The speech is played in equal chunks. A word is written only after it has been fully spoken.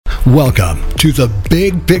Welcome to the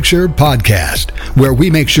Big Picture Podcast, where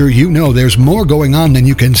we make sure you know there's more going on than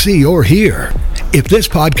you can see or hear. If this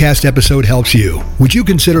podcast episode helps you, would you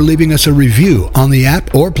consider leaving us a review on the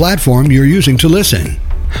app or platform you're using to listen?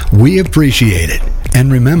 We appreciate it.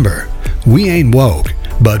 And remember, we ain't woke,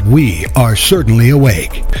 but we are certainly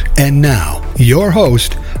awake. And now, your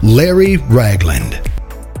host, Larry Ragland.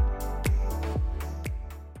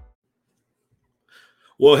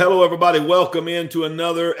 Well, hello, everybody. Welcome into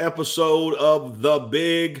another episode of The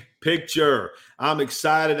Big Picture. I'm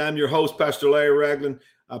excited. I'm your host, Pastor Larry Ragland,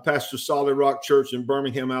 pastor Solid Rock Church in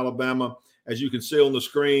Birmingham, Alabama. As you can see on the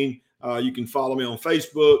screen, you can follow me on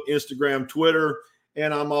Facebook, Instagram, Twitter,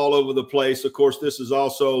 and I'm all over the place. Of course, this is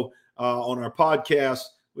also on our podcast.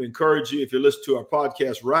 We encourage you, if you're listening to our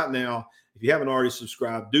podcast right now, if you haven't already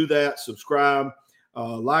subscribed, do that. Subscribe,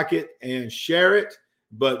 like it, and share it.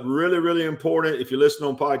 But really, really important, if you listen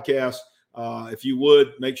on podcasts, if you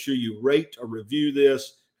would, make sure you rate or review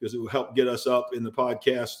this, because it will help get us up in the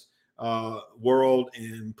podcast world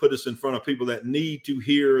and put us in front of people that need to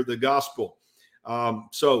hear the gospel.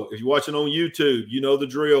 So if you're watching on YouTube, you know the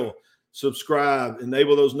drill. Subscribe,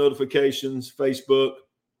 enable those notifications. Facebook,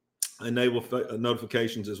 enable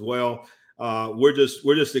notifications as well. We're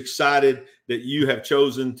just excited that you have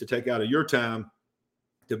chosen to take out of your time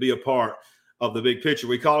to be a part of the big picture.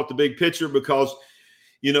 We call it the big picture because,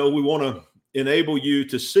 we want to enable you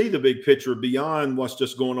to see the big picture beyond what's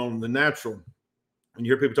just going on in the natural. When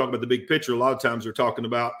you hear people talk about the big picture, a lot of times they're talking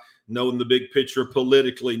about knowing the big picture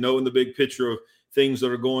politically, knowing the big picture of things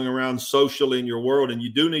that are going around socially in your world. And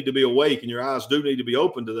you do need to be awake, and your eyes do need to be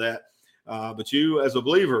open to that. But you, as a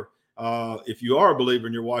believer, if you are a believer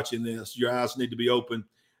and you're watching this, your eyes need to be open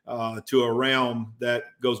to a realm that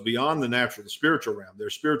goes beyond the natural, the spiritual realm.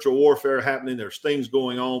 There's spiritual warfare happening. There's things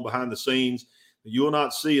going on behind the scenes that you will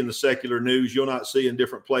not see in the secular news. You'll not see in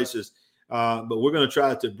different places. But we're going to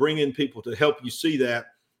try to bring in people to help you see that.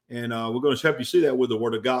 And we're going to help you see that with the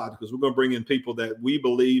Word of God, because we're going to bring in people that we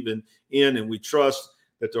believe in and we trust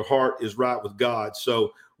that their heart is right with God.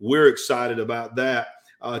 So we're excited about that.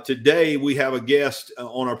 Today, we have a guest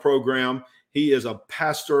on our program. He is a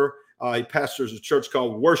pastor. He pastors a church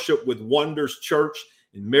called Worship with Wonders Church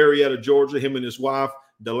in Marietta, Georgia. Him and his wife,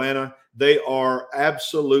 Delana, they are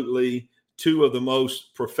absolutely two of the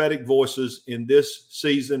most prophetic voices in this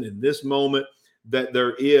season, in this moment that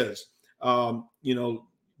there is.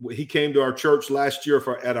 He came to our church last year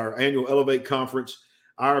at our annual Elevate conference.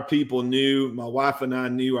 Our people knew, my wife and I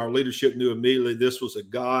knew, our leadership knew immediately this was a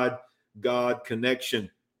God connection.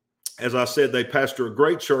 As I said, they pastor a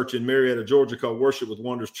great church in Marietta, Georgia called Worship with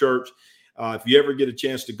Wonders Church. If you ever get a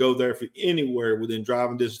chance to go there, if you're anywhere within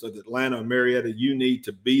driving distance of Atlanta or Marietta, you need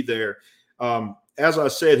to be there. As I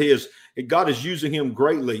said, God is using him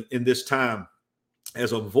greatly in this time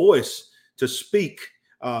as a voice to speak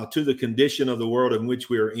to the condition of the world in which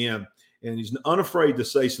we are in. And he's unafraid to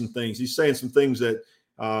say some things. He's saying some things that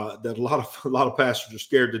a lot of pastors are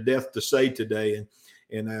scared to death to say today.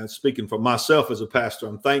 And speaking for myself as a pastor,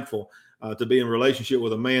 I'm thankful to be in relationship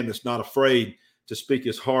with a man that's not afraid to speak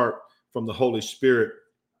his heart from the Holy Spirit.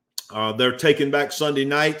 They're taking back Sunday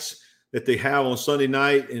nights that they have on Sunday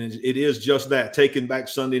night. And it is just that, taking back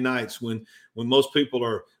Sunday nights. When most people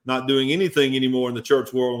are not doing anything anymore in the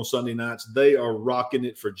church world on Sunday nights, they are rocking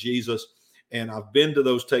it for Jesus. And I've been to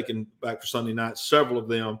those taken back for Sunday nights, several of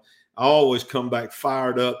them. I always come back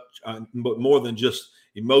fired up, but more than just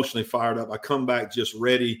emotionally fired up. I come back just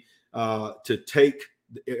ready to take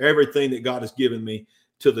everything that God has given me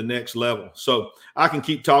to the next level. So I can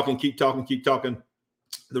keep talking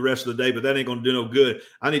the rest of the day, but that ain't going to do no good.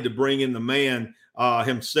 I need to bring in the man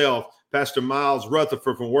himself, Pastor Myles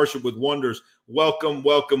Rutherford from Worship with Wonders. Welcome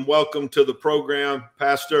to the program,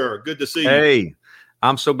 Pastor. Good to see you. Hey,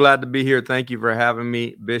 I'm so glad to be here. Thank you for having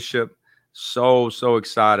me, Bishop. So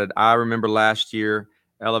excited. I remember last year,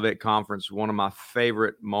 Elevate Conference, one of my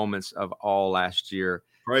favorite moments of all last year.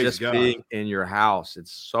 Praise just God. Being in your house.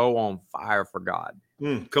 It's so on fire for God.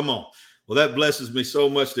 Come on. Well, that blesses me so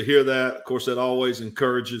much to hear that. Of course, that always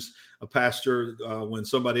encourages a pastor when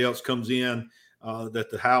somebody else comes in, that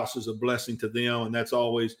the house is a blessing to them. And that's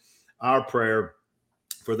always our prayer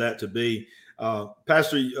for that to be.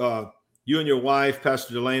 Pastor, you and your wife,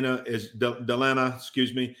 Pastor Delana,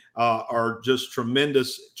 are just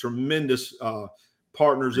tremendous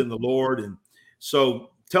partners in the Lord. And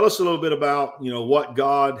so tell us a little bit about, what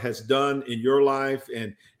God has done in your life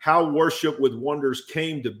and how Worship with Wonders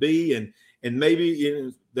came to be. And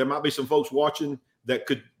maybe there might be some folks watching that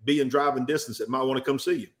could be in driving distance that might want to come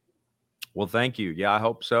see you. Well, thank you. Yeah, I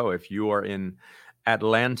hope so. If you are in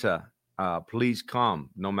Atlanta, please come.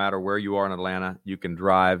 No matter where you are in Atlanta, you can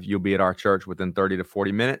drive. You'll be at our church within 30 to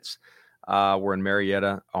 40 minutes. We're in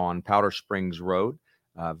Marietta on Powder Springs Road.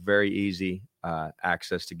 Very easy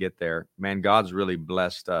access to get there. Man, God's really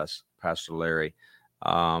blessed us, Pastor Larry.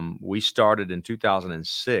 We started in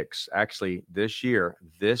 2006. Actually,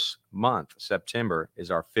 this month, September,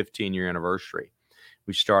 is our 15-year anniversary.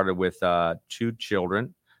 We started with 2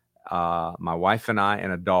 children, my wife and I,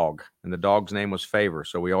 and a dog. And the dog's name was Favor.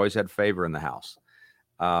 So we always had Favor in the house.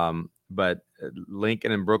 But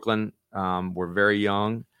Lincoln and Brooklyn were very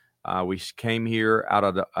young. We came here out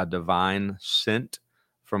of a divine sent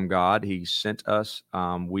from God. He sent us.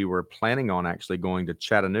 We were planning on actually going to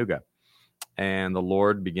Chattanooga. And the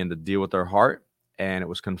Lord began to deal with our heart, and it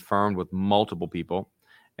was confirmed with multiple people.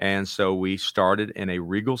 And so we started in a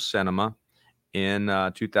Regal Cinema in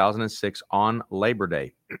 2006 on Labor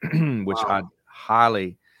Day, which I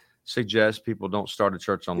highly suggest people don't start a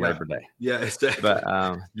church on Labor Day. Yeah, exactly. But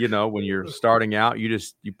when you're starting out, you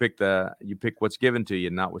pick what's given to you,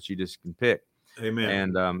 not what you just can pick.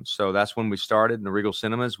 Amen. And so that's when we started in the Regal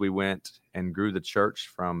Cinemas. We went and grew the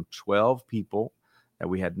church from 12 people that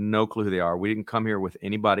we had no clue who they are. We didn't come here with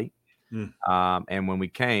anybody. And when we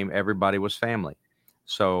came, everybody was family.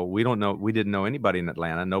 So we didn't know anybody in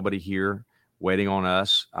Atlanta, nobody here waiting on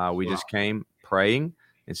us. We just came praying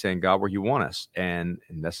and saying, God, where you want us. And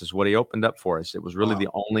this is what he opened up for us. It was really the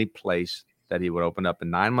only place that he would open up. And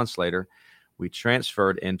 9 months later, we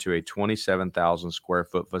transferred into a 27,000 square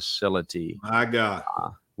foot facility. My God.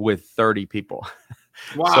 With 30 people.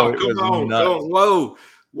 Wow. So Come on. Whoa.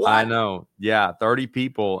 What? I know. Yeah. 30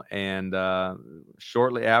 people. And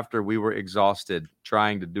shortly after, we were exhausted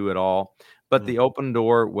trying to do it all. But the open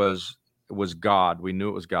door was God. We knew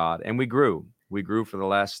it was God. And we grew. We grew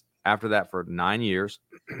after that for 9 years.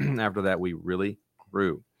 After that, we really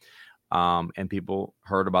grew. And people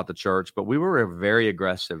heard about the church. But we were very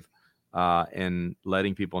aggressive in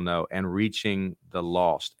letting people know and reaching the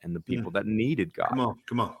lost and the people that needed God.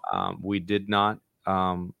 Come on. We did not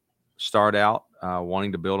start out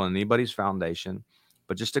wanting to build on anybody's foundation,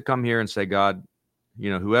 but just to come here and say, God,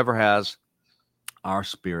 whoever has our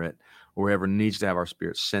spirit or whoever needs to have our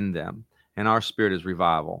spirit, send them. And our spirit is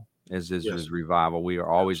revival, is revival. We are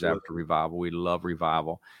always after revival. We love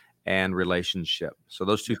revival and relationship. So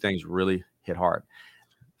those two things really hit hard.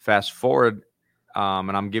 Fast forward,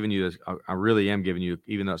 and I'm giving you this. I really am giving you,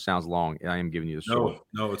 even though it sounds long, I am giving you the story.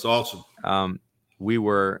 No, it's awesome. We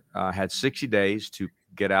had 60 days to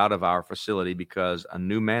get out of our facility because a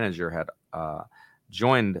new manager had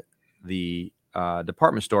joined the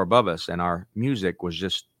department store above us, and our music was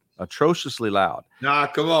just atrociously loud. Nah,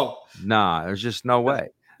 come on. Nah, there's just no way.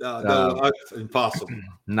 No, that's impossible.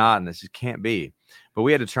 And this can't be. But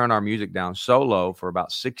we had to turn our music down so low for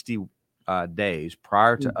about 60 days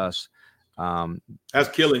prior to us. That's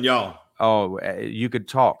killing y'all. Oh, you could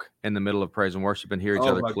talk in the middle of praise and worship and hear each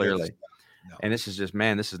other clearly. No. And this is just,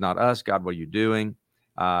 this is not us. God, what are you doing?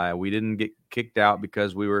 We didn't get kicked out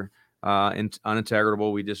because we were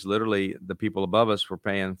unintegrable. We just literally, the people above us were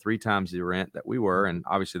paying 3 times the rent that we were. And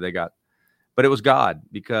obviously but it was God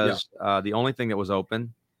because the only thing that was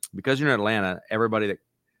open, because you're in Atlanta, everybody that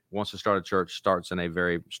wants to start a church starts in a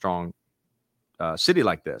very strong city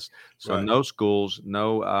like this. So no schools,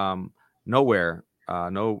 nowhere,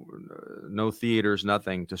 no theaters,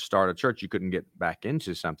 nothing to start a church. You couldn't get back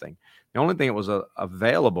into something. The only thing that was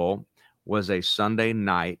available was a Sunday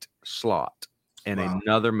night slot in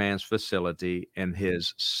another man's facility in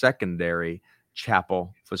his secondary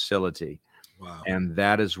chapel facility. Wow. And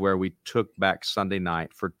that is where we took back Sunday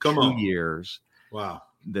night for 2 years. Wow.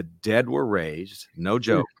 The dead were raised. No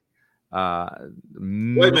joke. Wait a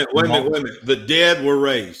minute. The dead were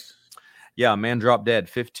raised. Yeah, a man dropped dead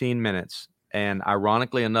 15 minutes. And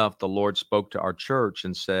ironically enough, the Lord spoke to our church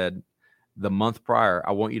and said, the month prior,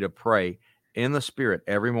 I want you to pray in the Spirit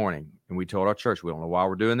every morning. And we told our church, we don't know why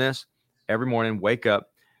we're doing this. Every morning, wake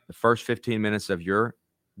up, the first 15 minutes of your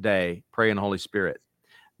day, pray in the Holy Spirit.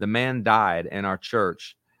 The man died in our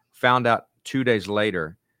church, found out 2 days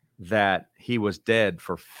later that he was dead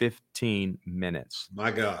for 15 minutes.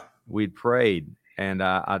 My God. We'd prayed. And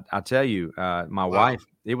I tell you, my wife,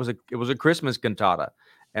 it was a Christmas cantata.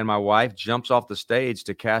 And my wife jumps off the stage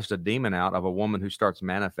to cast a demon out of a woman who starts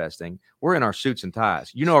manifesting. We're in our suits and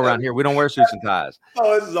ties. Around here, we don't wear suits and ties.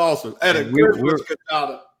 Oh, this is awesome. And a Christmas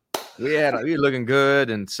cantata. We're looking good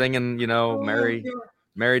and singing,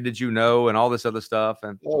 Mary, did you know? And all this other stuff.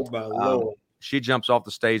 And oh, my Lord. She jumps off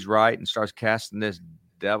the stage and starts casting this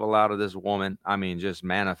devil out of this woman. I mean, just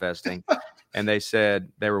manifesting. And they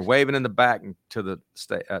said they were waving in the back to the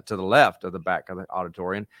left of the back of the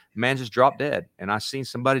auditorium. Man just dropped dead. And I seen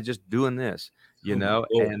somebody just doing this,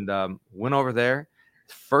 and went over there.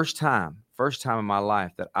 First time in my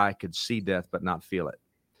life that I could see death but not feel it.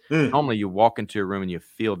 Normally you walk into a room and you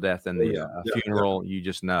feel death in the funeral. You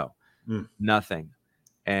just know nothing.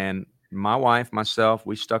 And my wife, myself,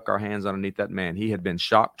 we stuck our hands underneath that man. He had been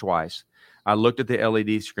shocked twice. I looked at the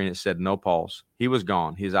LED screen. It said no pulse. He was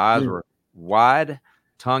gone. His eyes were wide,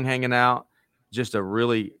 tongue hanging out, just a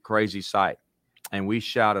really crazy sight. And we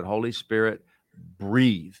shouted, Holy Spirit,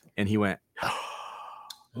 breathe. And he went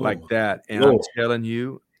like that. And I'm telling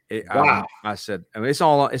you, I said, I mean, it's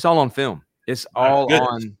all on film. It's all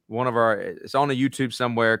on it's on a YouTube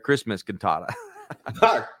somewhere, Christmas cantata.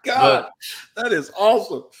 My God, that is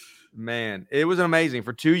awesome. Man, it was amazing.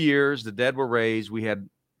 For 2 years, the dead were raised. We had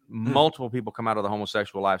multiple people come out of the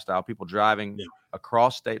homosexual lifestyle, people driving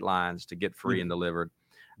across state lines to get free and delivered.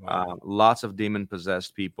 Wow. Lots of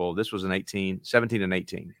demon-possessed people. This was in 17 and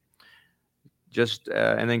 18. Just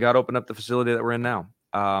and then God opened up the facility that we're in now.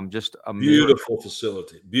 Just a beautiful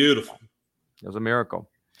facility. Beautiful. It was a miracle.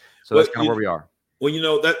 So that's kind of where we are.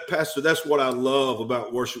 Well, that, Pastor, that's what I love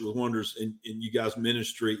about Worship with Wonders and you guys'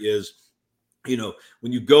 ministry is,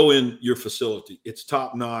 when you go in your facility, it's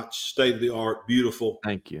top-notch, state-of-the-art, beautiful.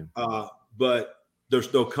 Thank you. But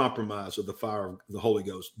there's no compromise of the fire of the Holy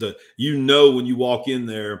Ghost. When you walk in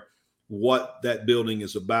there what that building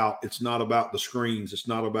is about. It's not about the screens. It's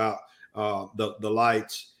not about the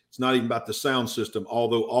lights. It's not even about the sound system,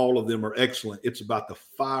 although all of them are excellent. It's about the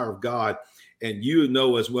fire of God. And you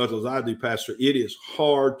know as well as I do, Pastor, it is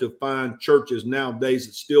hard to find churches nowadays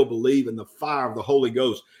that still believe in the fire of the Holy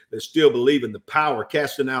Ghost, that still believe in the power,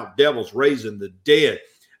 casting out devils, raising the dead.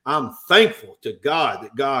 I'm thankful to God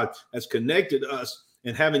that God has connected us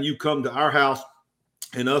and having you come to our house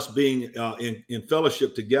and us being in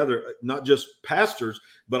fellowship together, not just pastors,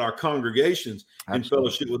 but our congregations in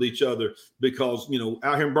fellowship with each other, because,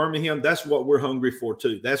 out here in Birmingham, that's what we're hungry for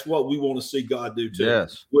too. That's what we want to see God do too.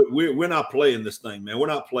 Yes. We're not playing this thing, man. We're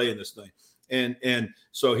not playing this thing. And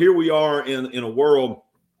so here we are in a world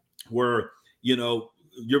where,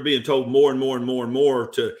 you're being told more and more and more and more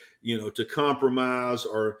to compromise,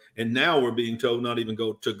 and now we're being told not even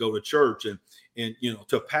go to church and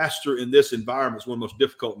to pastor in this environment is one of the most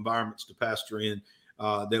difficult environments to pastor in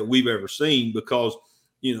that we've ever seen, because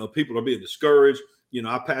people are being discouraged.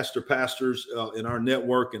 I pastor pastors in our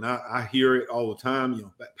network, and I hear it all the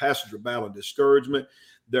time. Pastors are battling discouragement.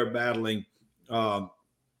 They're battling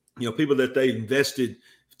people that they invested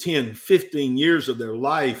 10, 15 years of their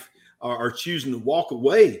life are choosing to walk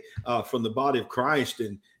away from the body of Christ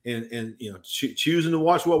and choosing to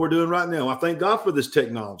watch what we're doing right now. I thank God for this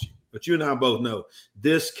technology, but you and I both know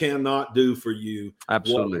this cannot do for you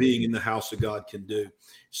what being in the house of God can do.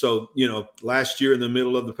 So, last year in the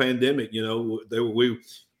middle of the pandemic, we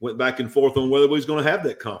went back and forth on whether we was going to have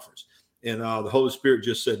that conference. And the Holy Spirit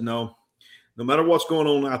just said, no matter what's going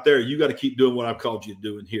on out there, you got to keep doing what I've called you to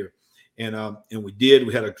do in here. And we did.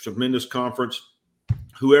 We had a tremendous conference.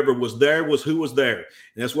 Whoever was there was who was there.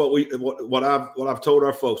 And that's what I've told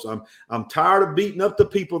our folks. I'm tired of beating up the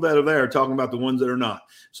people that are there, talking about the ones that are not.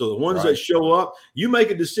 So the ones that show up, you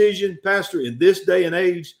make a decision, Pastor, in this day and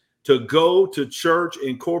age to go to church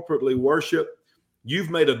and corporately worship.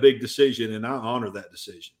 You've made a big decision, and I honor that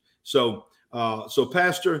decision. So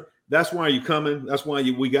Pastor, that's why you're coming. That's why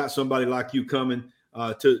we got somebody like you coming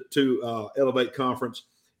to Elevate Conference.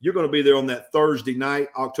 You're going to be there on that Thursday night,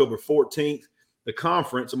 October 14th. The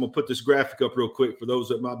conference, I'm going to put this graphic up real quick for those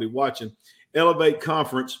that might be watching. Elevate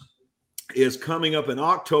Conference is coming up in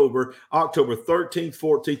October 13th,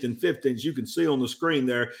 14th, and 15th. As you can see on the screen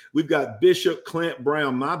there, we've got Bishop Clint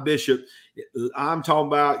Brown, my bishop. I'm talking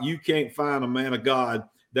about, you can't find a man of God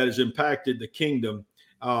that has impacted the kingdom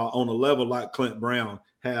on a level like Clint Brown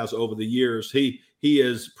has over the years. He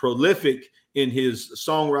is prolific in his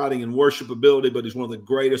songwriting and worship ability, but he's one of the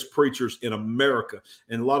greatest preachers in America.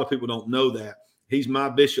 And a lot of people don't know that. He's my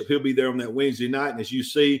bishop. He'll be there on that Wednesday night. And as you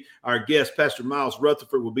see, our guest, Pastor Myles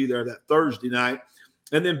Rutherford, will be there that Thursday night.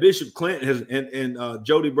 And then Bishop Clinton and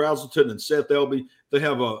Jody Brazelton and Seth Elby, they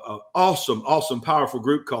have a awesome, powerful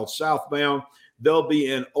group called Southbound. They'll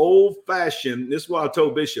be an old-fashioned, this is what I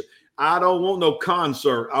told Bishop, I don't want no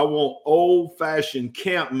concert. I want old-fashioned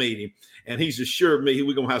camp meeting. And he's assured me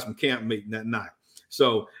we're going to have some camp meeting that night.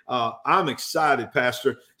 So I'm excited,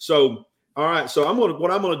 Pastor. So, all right. So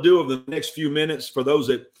what I'm going to do over the next few minutes, for those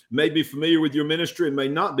that may be familiar with your ministry and may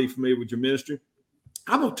not be familiar with your ministry,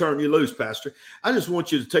 I'm going to turn you loose, Pastor. I just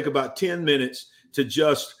want you to take about 10 minutes to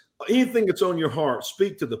just anything that's on your heart,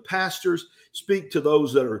 speak to the pastors, speak to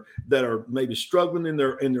those that are maybe struggling in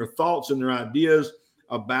their thoughts and their ideas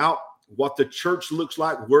about what the church looks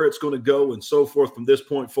like, where it's going to go, and so forth from this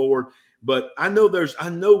point forward. But I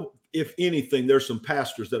know if anything, there's some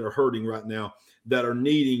pastors that are hurting right now that are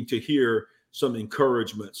needing to hear some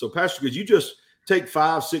encouragement. So, Pastor, could you just take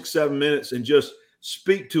 5, 6, 7 minutes and just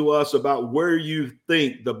speak to us about where you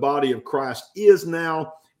think the body of Christ is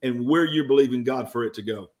now and where you're believing God for it to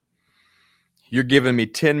go? You're giving me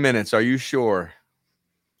 10 minutes. Are you sure?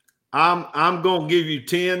 I'm going to give you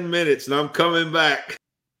 10 minutes and I'm coming back.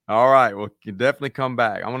 All right. Well, you definitely come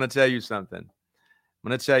back. I'm going to tell you something. I'm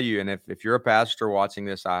going to tell you, and if you're a pastor watching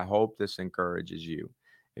this, I hope this encourages you.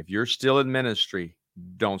 If you're still in ministry,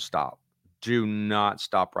 don't stop. Do not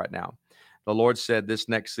stop right now. The Lord said this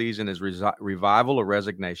next season is revival or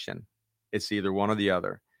resignation. It's either one or the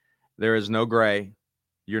other. There is no gray.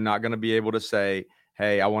 You're not going to be able to say,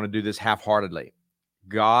 hey, I want to do this half-heartedly.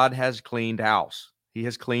 God has cleaned house. He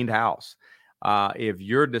has cleaned house. If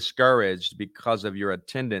you're discouraged because of your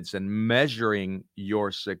attendance and measuring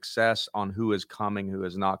your success on who is coming, who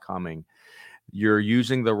is not coming, you're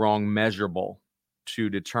using the wrong measurable to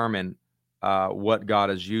determine what God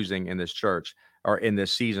is using in this church, or in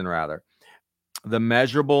this season, rather. The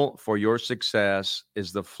measurable for your success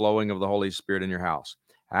is the flowing of the Holy Spirit in your house.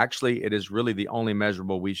 Actually, it is really the only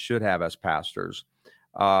measurable we should have as pastors.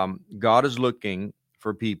 God is looking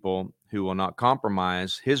for people who will not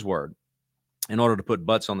compromise his word in order to put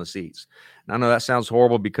butts on the seats. And I know that sounds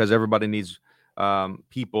horrible because everybody needs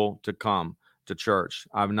people to come to church.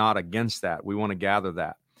 I'm not against that. We want to gather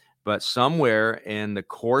that. But somewhere in the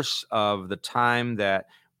course of the time that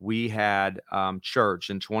we had church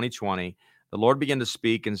in 2020, the Lord began to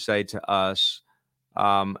speak and say to us,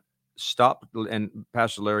 stop. And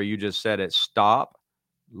Pastor Larry, you just said it. Stop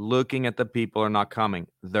looking at the people who are not coming.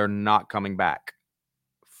 They're not coming back.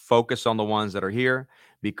 Focus on the ones that are here,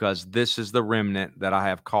 because this is the remnant that I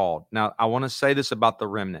have called. Now, I want to say this about the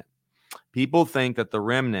remnant. People think that the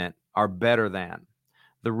remnant are better than.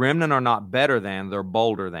 The remnant are not better than, they're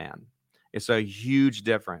bolder than. It's a huge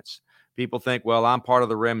difference. People think, well, I'm part of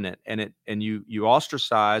the remnant, and you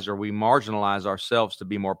ostracize, or we marginalize ourselves to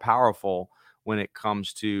be more powerful when it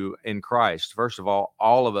comes to in Christ. First of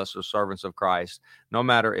all of us are servants of Christ, no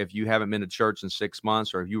matter if you haven't been to church in 6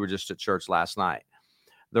 months or if you were just at church last night.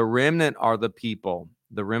 The remnant are the people.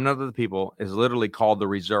 The remnant of the people is literally called the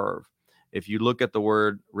reserve. If you look at the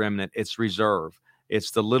word remnant, it's reserve.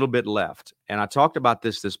 It's the little bit left. And I talked about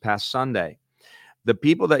this past Sunday. The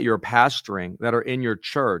people that you're pastoring that are in your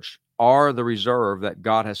church are the reserve that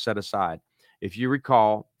God has set aside. If you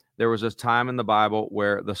recall, there was a time in the Bible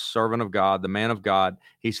where the servant of God, the man of God,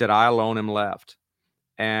 he said, I alone am left.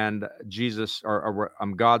 And Jesus or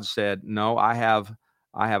God said, no, I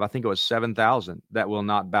think it was 7,000 that will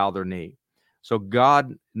not bow their knee. So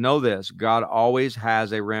God, know this, God always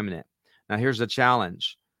has a remnant. Now here's the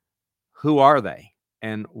challenge. Who are they?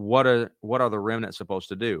 And what are the remnant supposed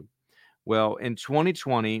to do? Well, in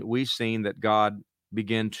 2020, we've seen that God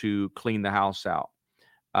began to clean the house out.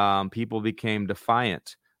 People became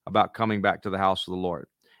defiant about coming back to the house of the Lord.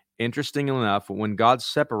 Interestingly enough, when God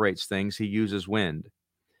separates things, he uses wind.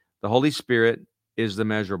 The Holy Spirit is the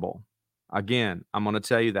measurable. Again, I'm going to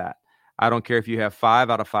tell you that. I don't care if you have 5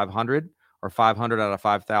 out of 500 or 500 out of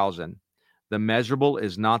 5,000. The measurable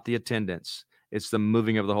is not the attendance. It's the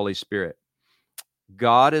moving of the Holy Spirit.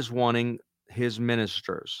 God is wanting his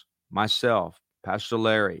ministers, myself, Pastor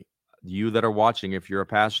Larry, you that are watching, if you're a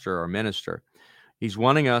pastor or a minister, he's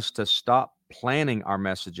wanting us to stop planning our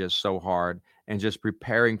messages so hard and just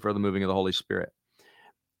preparing for the moving of the Holy Spirit.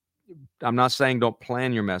 I'm not saying don't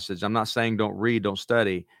plan your message. I'm not saying don't read, don't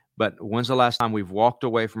study. But when's the last time we've walked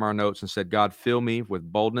away from our notes and said, God, fill me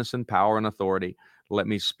with boldness and power and authority. Let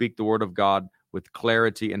me speak the word of God with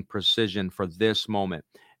clarity and precision for this moment.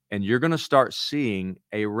 And you're going to start seeing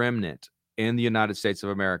a remnant in the United States of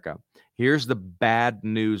America. Here's the bad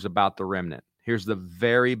news about the remnant. Here's the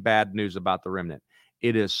very bad news about the remnant.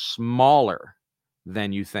 It is smaller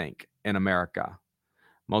than you think in America.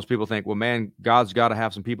 Most people think, well, man, God's got to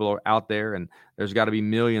have some people out there, and there's got to be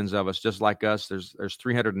millions of us just like us. There's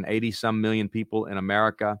 380 some million people in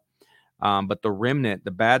America. But the remnant,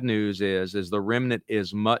 the bad news is the remnant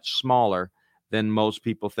is much smaller than most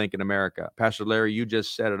people think in America. Pastor Larry, you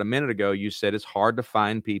just said it a minute ago. You said it's hard to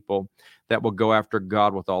find people that will go after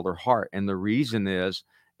God with all their heart. And the reason is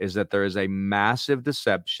that there is a massive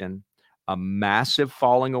deception, a massive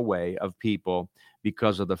falling away of people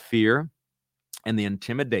because of the fear and the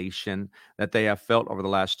intimidation that they have felt over the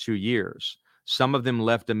last 2 years. Some of them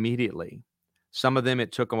left immediately. Some of them,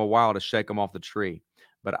 it took them a while to shake them off the tree.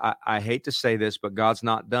 But I hate to say this, but God's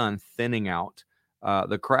not done thinning out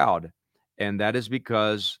the crowd. And that is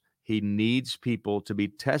because he needs people to be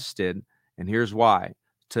tested. And here's why: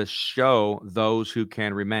 to show those who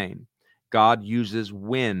can remain. God uses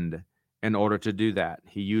wind in order to do that.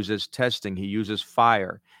 He uses testing. He uses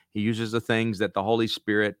fire. He uses the things that the Holy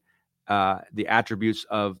Spirit, the attributes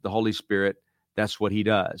of the Holy Spirit, that's what he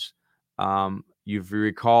does. You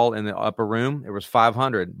recall in the upper room, it was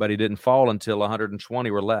 500, but he didn't fall until 120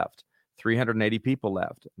 were left. 380 people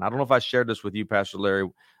left. And I don't know if I shared this with you, Pastor Larry,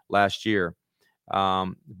 last year,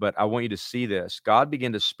 but I want you to see this. God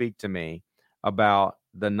began to speak to me about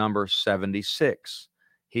the number 76.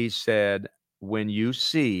 He said, when you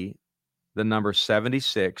see the number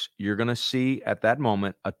 76, you're going to see at that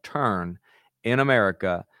moment a turn in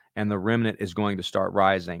America, and the remnant is going to start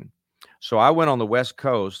rising. So I went on the West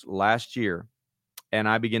Coast last year, and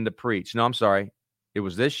I began to preach. No, I'm sorry. It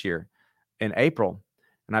was this year in April.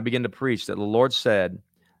 And I began to preach that the Lord said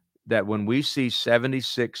that when we see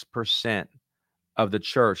 76% of the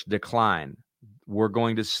church decline, we're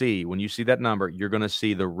going to see, when you see that number, you're going to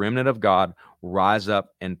see the remnant of God rise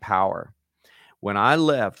up in power. When I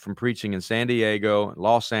left from preaching in San Diego,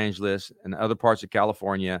 Los Angeles, and other parts of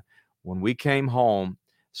California, when we came home,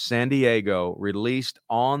 San Diego released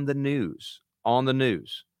on the news.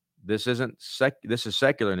 This is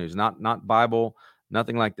secular news, not Bible,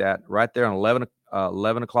 nothing like that. Right there on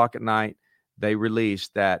 11 o'clock at night, they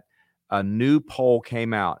released that a new poll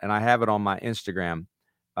came out, and I have it on my Instagram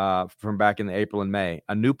from back in the April and May.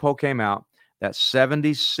 A new poll came out that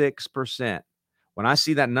 76%. When I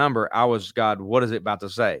see that number, I was, God, what is it about to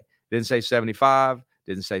say? Didn't say 75,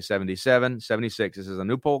 didn't say 77, 76. This is a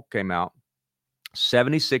new poll came out.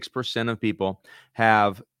 76% of people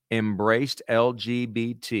have embraced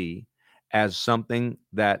LGBT as something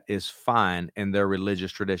that is fine in their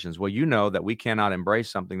religious traditions. Well, you know that we cannot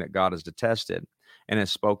embrace something that God has detested and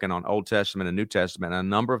has spoken on Old Testament and New Testament a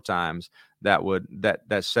number of times that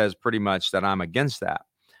says pretty much that I'm against that.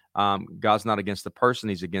 God's not against the person.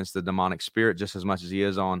 He's against the demonic spirit just as much as he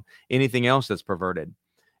is on anything else that's perverted.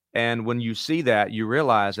 And when you see that, you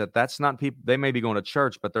realize that that's not people. They may be going to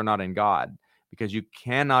church, but they're not in God, because you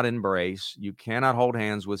cannot cannot hold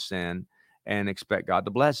hands with sin and expect God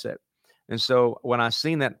to bless it. And so when I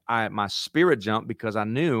seen that, my spirit jumped, because I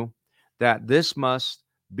knew that this must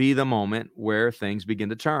be the moment where things begin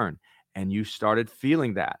to turn. And you started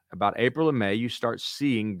feeling that. About April and May, you start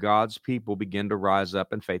seeing God's people begin to rise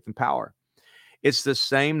up in faith and power. It's the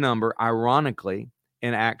same number, ironically,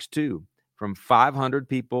 in Acts 2. From 500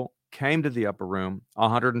 people came to the upper room,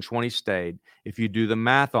 120 stayed. If you do the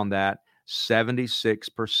math on that,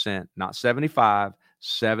 76%, not 75,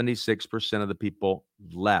 76% of the people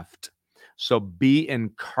left. So be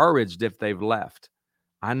encouraged if they've left.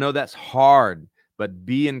 I know that's hard, but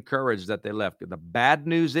be encouraged that they left. The bad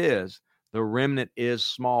news is the remnant is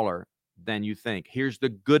smaller than you think. Here's the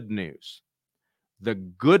good news. The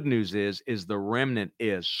good news is the remnant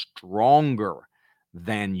is stronger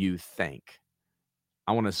than you think.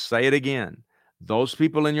 I want to say it again. Those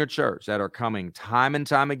people in your church that are coming time and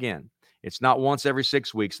time again, it's not once every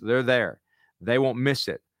 6 weeks. They're there. They won't miss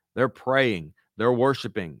it. They're praying. They're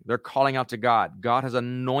worshiping. They're calling out to God. God has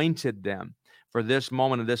anointed them for this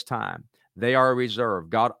moment of this time. They are a reserve.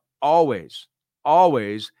 God always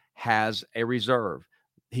has a reserve.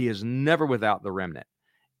 He is never without the remnant.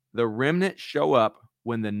 The remnant show up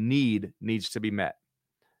when the need needs to be met.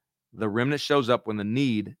 The remnant shows up when the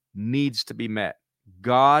need needs to be met.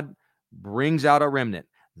 God brings out a remnant.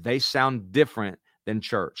 They sound different than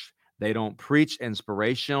church. They don't preach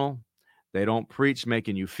inspirational. They don't preach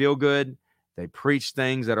making you feel good. They preach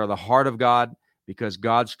things that are the heart of God, because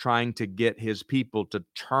God's trying to get his people to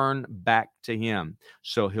turn back to him.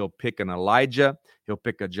 So he'll pick an Elijah. He'll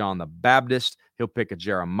pick a John the Baptist. He'll pick a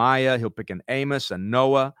Jeremiah. He'll pick an Amos, a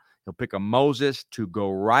Noah. He'll pick a Moses to go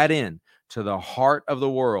right in to the heart of the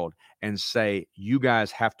world and say, you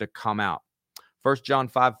guys have to come out. 1 John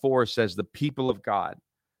 5:4 says, the people of God,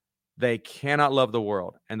 they cannot love the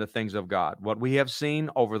world and the things of God. What we have seen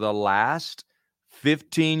over the last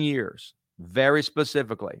 15 years, very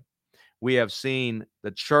specifically, we have seen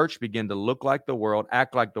the church begin to look like the world,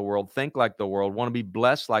 act like the world, think like the world, want to be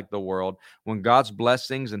blessed like the world, when God's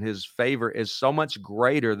blessings and his favor is so much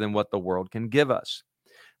greater than what the world can give us.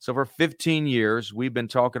 So for 15 years, we've been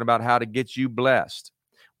talking about how to get you blessed,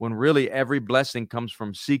 when really every blessing comes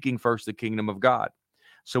from seeking first the kingdom of God.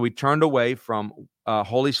 So we turned away from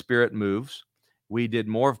Holy Spirit moves. We did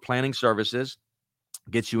more of planning services,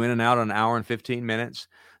 get you in and out in an hour and 15 minutes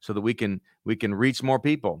so that we can reach more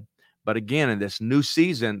people. But again, in this new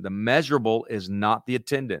season, the measurable is not the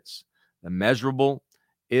attendance. The measurable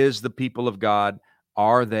Is the people of God,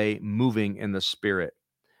 are they moving in the Spirit?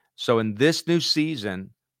 So in this new season,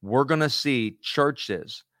 we're going to see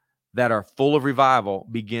churches that are full of revival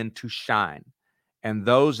begin to shine. And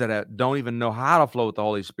those that don't even know how to flow with the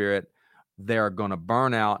Holy Spirit, they're going to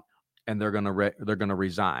burn out and they're going to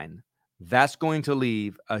resign. That's going to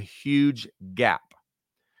leave a huge gap.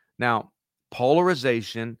 Now,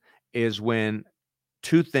 polarization is when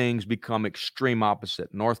two things become extreme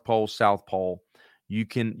opposite, North Pole, South Pole.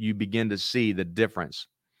 You begin to see the difference.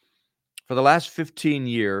 For the last 15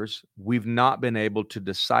 years, we've not been able to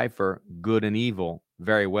decipher good and evil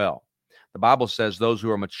very well. The Bible says those who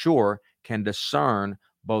are mature can discern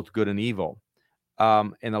both good and evil.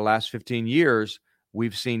 In the last 15 years,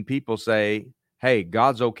 we've seen people say, hey,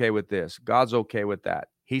 God's okay with this. God's okay with that.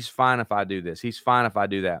 He's fine if I do this. He's fine if I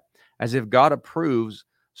do that. As if God approves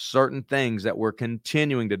certain things that we're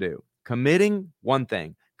continuing to do. Committing, one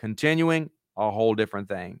thing. Continuing, a whole different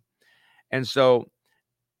thing. And so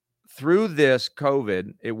through this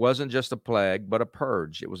COVID, it wasn't just a plague, but a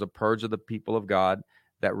purge. It was a purge of the people of God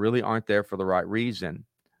that really aren't there for the right reason.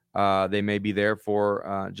 They may be there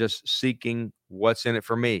for just seeking what's in it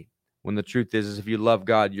for me. When the truth is if you love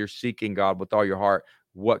God, you're seeking God with all your heart.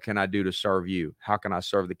 What can I do to serve you? How can I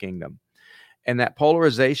serve the kingdom? And that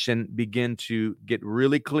polarization began to get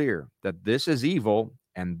really clear that this is evil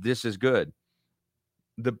and this is good.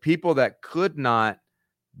 The people that could not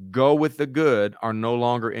go with the good are no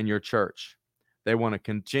longer in your church. They want to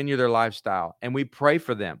continue their lifestyle, and we pray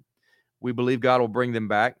for them. We believe God will bring them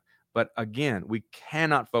back. But again, we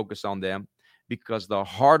cannot focus on them because the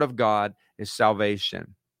heart of God is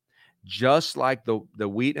salvation. Just like the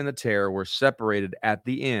wheat and the tare were separated at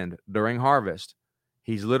the end during harvest,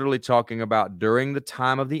 he's literally talking about during the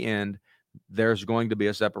time of the end, there's going to be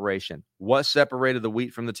a separation. What separated the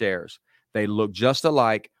wheat from the tares? They looked just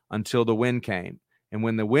alike until the wind came. And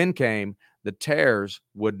when the wind came, the tares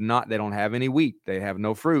they don't have any wheat. They have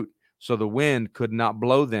no fruit. So the wind could not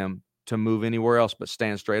blow them to move anywhere else but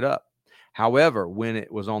stand straight up. However, when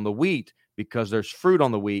it was on the wheat, because there's fruit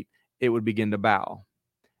on the wheat, it would begin to bow.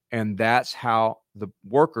 And that's how the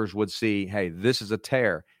workers would see, hey, this is a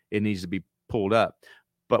tare. It needs to be pulled up.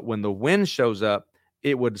 But when the wind shows up,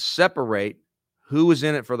 it would separate who is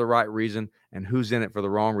in it for the right reason and who's in it for the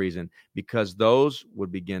wrong reason, because those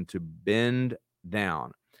would begin to bend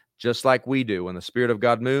down. Just like we do. When the Spirit of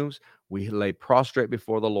God moves, we lay prostrate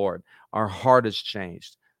before the Lord. Our heart is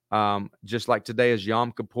changed. Just like today is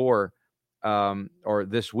Yom Kippur, or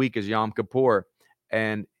this week is Yom Kippur,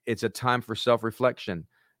 and it's a time for self-reflection.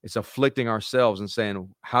 It's afflicting ourselves and saying,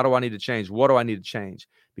 how do I need to change? What do I need to change?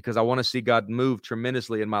 Because I want to see God move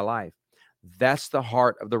tremendously in my life. That's the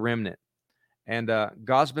heart of the remnant. And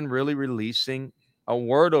God's been really releasing a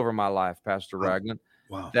word over my life, Pastor Ragland,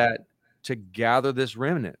 that to gather this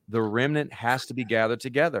remnant. The remnant has to be gathered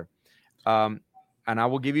together. And I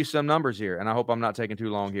will give you some numbers here, and I hope I'm not taking too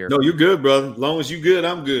long here. No, you're good, brother. As long as you're good,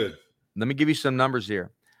 I'm good. Let me give you some numbers here.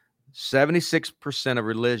 76% of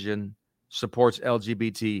religion supports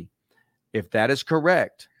LGBT. If that is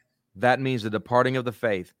correct, that means the departing of the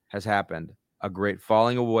faith has happened. A great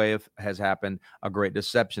falling away has happened. A great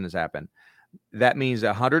deception has happened. That means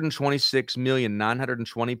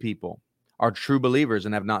 126,920,000 people are true believers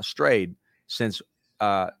and have not strayed since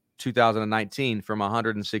 2019 from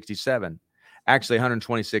 167. Actually,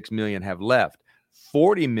 126 million have left.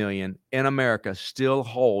 40 million in America still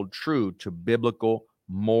hold true to biblical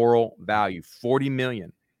moral value. 40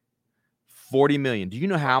 million. 40 million. Do you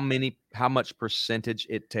know how much percentage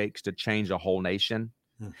it takes to change a whole nation?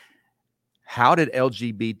 How did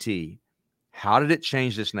LGBT, how did it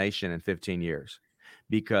change this nation in 15 years?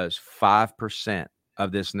 Because 5%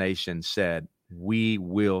 of this nation said, we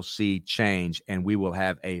will see change and we will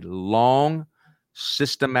have a long,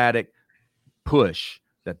 systematic push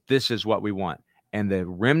that this is what we want. And the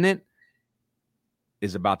remnant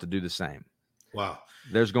is about to do the same. Wow.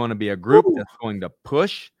 There's going to be a group that's going to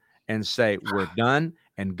push and say, we're done.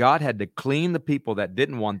 And God had to clean the people that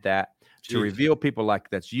didn't want that to reveal people like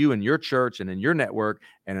that's you in your church and in your network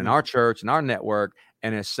and in our church and our network.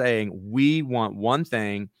 And it's saying, we want one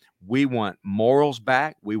thing. We want morals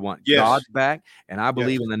back. We want God back. And I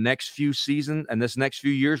believe in the next few seasons and this next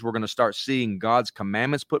few years, we're going to start seeing God's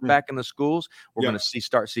commandments put back in the schools. We're going to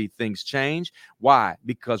start see things change. Why?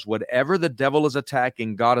 Because whatever the devil is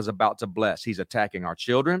attacking, God is about to bless. He's attacking our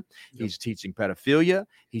children. He's teaching pedophilia.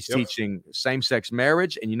 He's teaching same-sex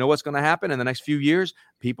marriage. And you know what's going to happen in the next few years?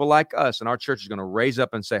 People like us and our church is going to raise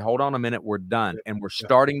up and say, hold on a minute, we're done. And we're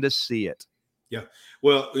starting to see it. Yeah.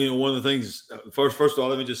 Well, one of the things, first of all,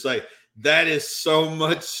 let me just say, That is so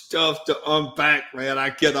much stuff to unpack, man. I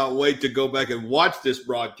cannot wait to go back and watch this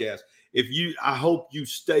broadcast. I hope you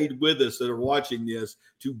stayed with us that are watching this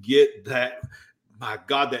to get that, my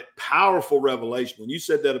God, that powerful revelation. When you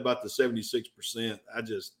said that about the 76%, I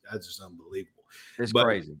just unbelievable. It's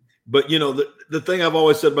crazy. But the thing I've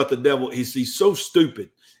always said about the devil is he's so stupid.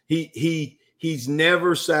 He's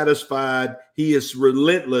never satisfied. He is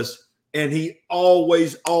relentless, and he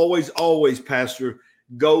always, Pastor,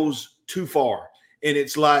 goes too far. And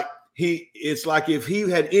it's like if he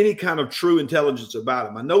had any kind of true intelligence about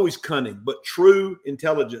him. I know he's cunning, but true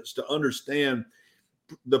intelligence to understand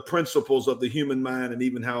the principles of the human mind and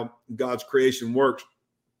even how God's creation works,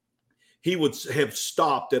 he would have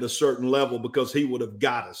stopped at a certain level because he would have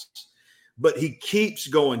got us. But he keeps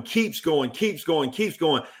going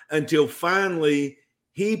until finally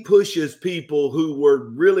he pushes people who were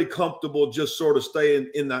really comfortable just sort of staying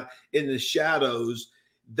in the shadows.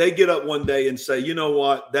 They get up one day and say, you know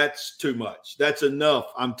what, that's too much. That's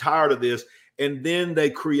enough. I'm tired of this. And then they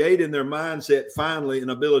create in their mindset finally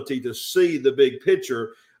an ability to see the big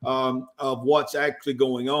picture of what's actually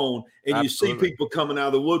going on. And Absolutely. You see people coming out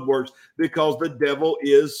of the woodworks because the devil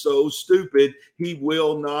is so stupid. He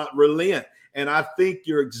will not relent. And I think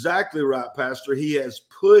you're exactly right, Pastor. He has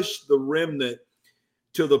pushed the remnant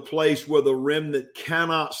to the place where the remnant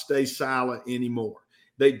cannot stay silent anymore.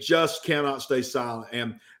 They just cannot stay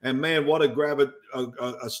silent. And man, what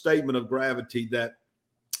a statement of gravity that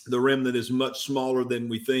the remnant is much smaller than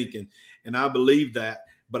we think. And I believe that.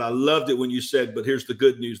 But I loved it when you said, but here's the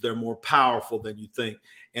good news. They're more powerful than you think.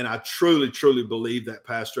 And I truly, truly believe that,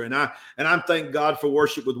 Pastor. And I thank God for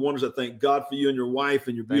Worship with Wonders. I thank God for you and your wife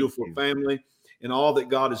and your beautiful family and all that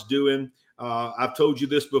God is doing. I've told you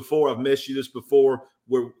this before. I've mentioned you this before.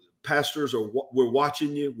 We're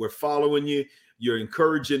watching you. We're following you. You're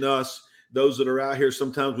encouraging us. Those that are out here,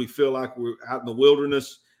 sometimes we feel like we're out in the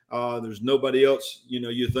wilderness. There's nobody else.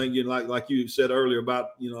 You're thinking like you said earlier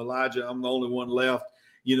about, Elijah, I'm the only one left.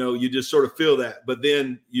 You just sort of feel that. But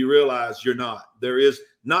then you realize you're not. There is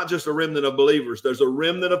not just a remnant of believers. There's a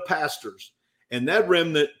remnant of pastors. And that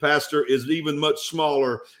remnant, Pastor, is even much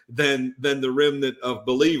smaller than the remnant of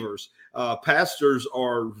believers. Pastors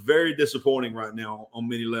are very disappointing right now on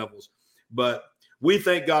many levels. But we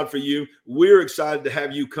thank God for you. We're excited to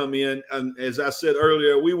have you come in. And as I said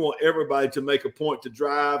earlier, we want everybody to make a point to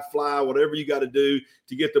drive, fly, whatever you got to do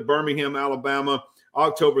to get to Birmingham, Alabama,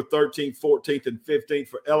 October 13th, 14th, and 15th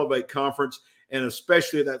for Elevate Conference. And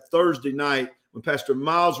especially that Thursday night when Pastor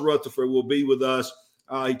Myles Rutherford will be with us.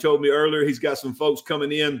 He told me earlier he's got some folks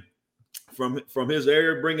coming in from his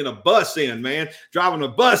area, bringing a bus in, man, driving a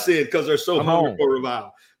bus in because they're so hungry for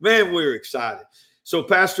revival. Man, we're excited. So,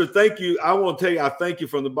 Pastor, thank you. I want to tell you, I thank you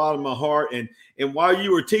from the bottom of my heart. And while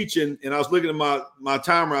you were teaching, and I was looking at my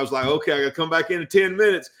timer, I was like, okay, I got to come back in 10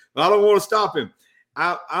 minutes, but I don't want to stop him.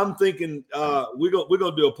 I'm thinking we're going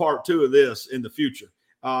to do a part 2 of this in the future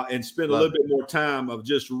and spend a little bit more time of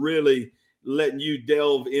just really letting you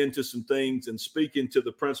delve into some things and speaking to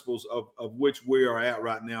the principles of which we are at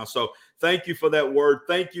right now. So thank you for that word.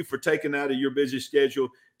 Thank you for taking out of your busy schedule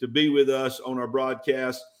to be with us on our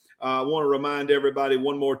broadcast. I want to remind everybody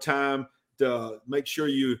one more time to make sure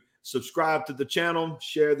you subscribe to the channel,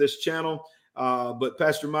 share this channel. But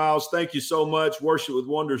Pastor Myles, thank you so much. Worship with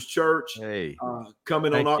Wonders Church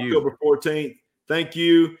coming on October 14th. Thank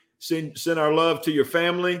you. Send our love to your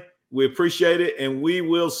family. We appreciate it. And we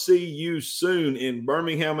will see you soon in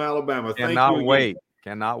Birmingham, Alabama. Cannot wait.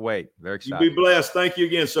 Very excited. You be blessed. Thank you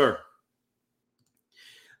again, sir.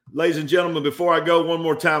 Ladies and gentlemen, before I go one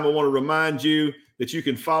more time, I want to remind you that you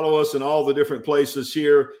can follow us in all the different places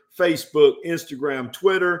here, Facebook, Instagram,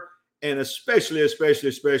 Twitter, and especially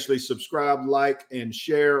subscribe, like, and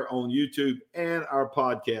share on YouTube and our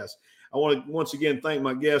podcast. I want to once again thank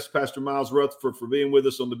my guest, Pastor Myles Rutherford, for being with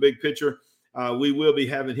us on The Big Picture. We will be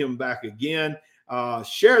having him back again.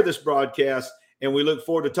 Share this broadcast, and we look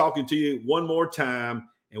forward to talking to you one more time,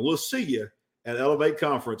 and we'll see you at Elevate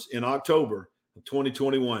Conference in October of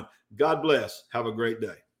 2021. God bless. Have a great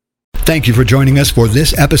day. Thank you for joining us for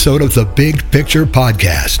this episode of the Big Picture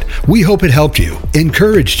Podcast. We hope it helped you,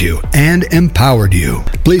 encouraged you, and empowered you.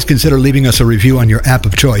 Please consider leaving us a review on your app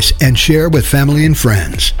of choice and share with family and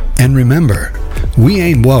friends. And remember, we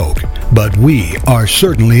ain't woke, but we are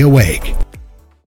certainly awake.